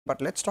But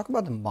let's talk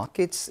about the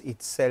markets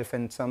itself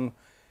and some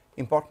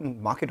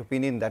important market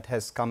opinion that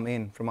has come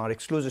in from our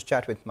exclusive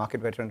chat with market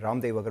veteran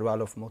Raamdeo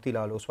Agrawal of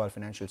Motilal Oswal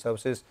Fin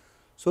Svcs.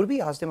 Surabhi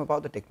asked him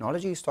about the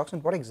technology stocks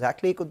and what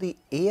exactly could the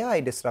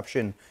AI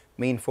disruption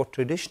mean for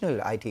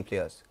traditional IT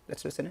players.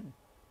 Let's listen in.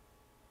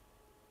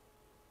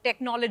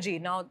 Technology.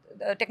 Now,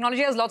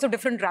 technology has lots of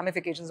different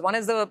ramifications. One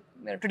is the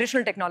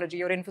traditional technology,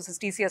 your Infosys,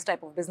 TCS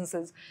type of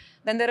businesses.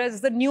 Then there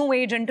is the new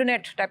age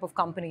internet type of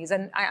companies.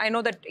 And I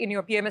know that in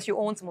your PMS, you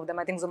own some of them.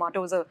 I think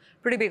Zomato is a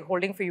pretty big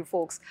holding for you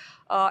folks.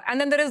 And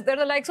then there are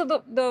the likes of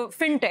the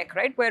fintech,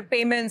 right, where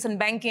payments and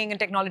banking and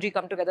technology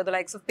come together, the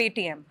likes of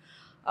Paytm.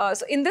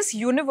 So in this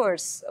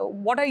universe,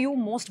 what are you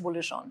most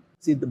bullish on?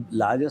 See, the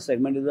largest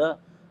segment is the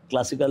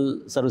classical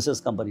services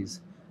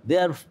companies. They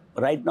are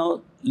right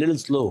now little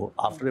slow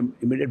after an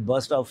immediate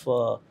burst of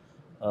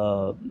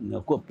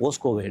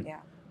post-COVID.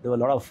 Yeah. There were a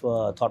lot of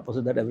thought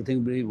process that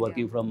everything will be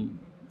working from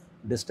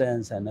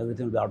distance and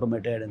everything will be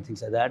automated and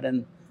things like that.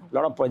 And a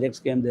lot of projects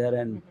came there,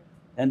 and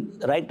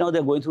right now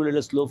they're going through a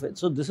little slow phase.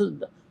 So this is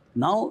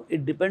now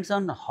it depends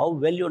on how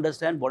well you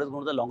understand what is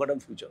going to be the longer term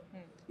future.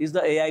 Is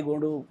the AI going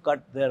to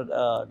cut their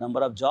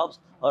number of jobs,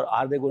 or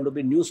are they going to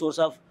be new source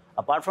of,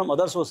 apart from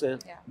other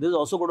sources, this is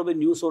also going to be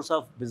new source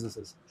of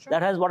businesses. Sure.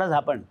 That has what has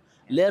happened.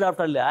 Layer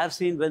after layer. I have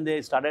seen when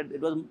they started, it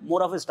was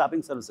more of a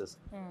staffing services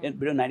in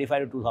between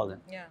 95 to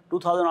 2000.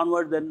 2000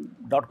 onward, then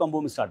 .com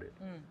boom started.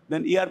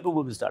 Then ERP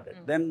boom started.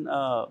 Then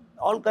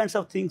all kinds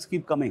of things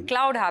keep coming.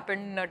 Cloud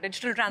happened,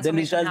 digital transformation then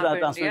digital happened.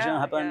 transformation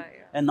happened.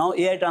 And now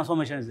AI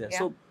transformation is there.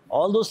 So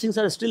all those things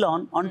are still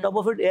on. On top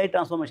of it, AI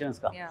transformation has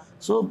come.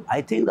 So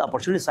I think the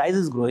opportunity size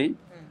is growing.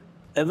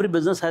 Every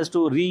business has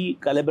to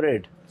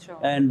recalibrate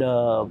and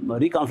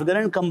reconfigure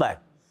and come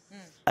back.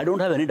 I don't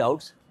have any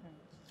doubts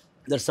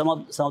that some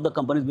of the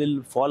companies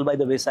will fall by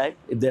the wayside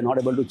if they're not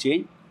able to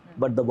change.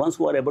 But the ones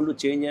who are able to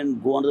change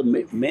and go on to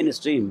the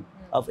mainstream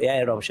of AI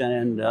adoption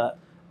and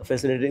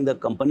facilitating the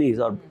companies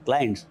or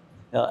clients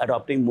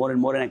adopting more and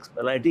more and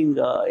exploiting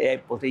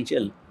AI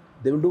potential,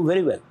 they will do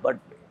very well. But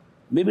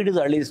maybe it is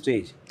early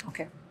stage.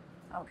 Okay.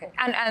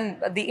 And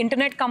the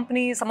internet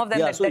companies, some of them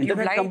so that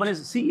internet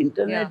companies, see,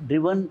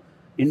 internet-driven,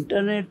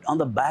 internet on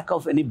the back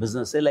of any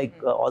business, say like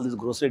all this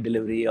grocery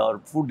delivery or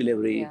food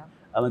delivery,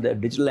 I mean the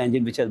digital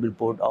engine which has been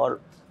put, or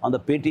on the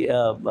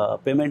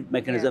payment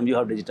mechanism, you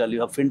have digital,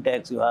 you have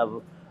fintechs, you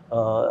have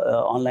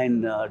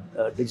online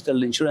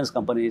digital insurance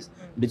companies,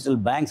 digital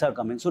banks are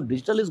coming. So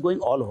digital is going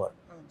all over.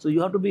 So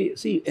you have to be,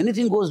 see,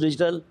 anything goes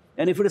digital,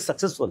 and if it is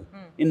successful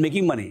in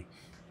making money,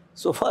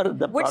 so far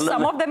the which problem,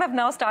 some of them have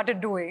now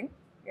started doing.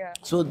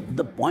 So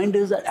the point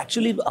is that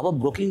actually our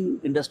broking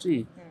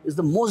industry is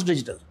the most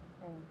digital.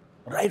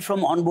 Right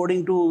from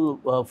onboarding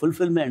to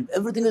fulfillment,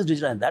 everything is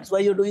digital. And that's why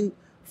you're doing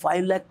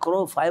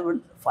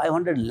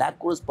 500 lakh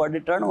crores per day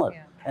turnover.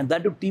 And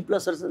that to T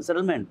plus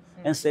settlement.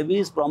 And SEBI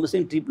is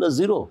promising T plus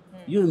 0.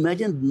 You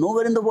imagine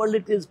nowhere in the world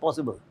it is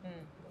possible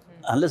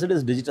unless it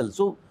is digital.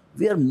 So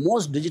we are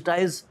most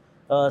digitized,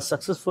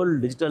 successful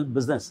digital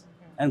business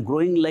and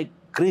growing like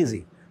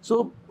crazy.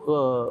 So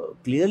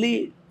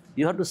clearly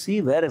you have to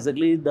see where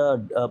exactly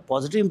the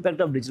positive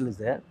impact of digital is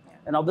there.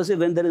 And obviously,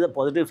 when there is a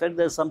positive effect,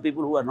 there are some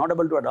people who are not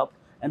able to adopt,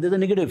 and there's a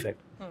negative effect.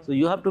 So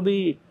you have to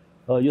be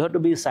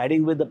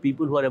siding with the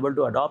people who are able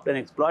to adopt and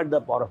exploit the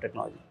power of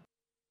technology.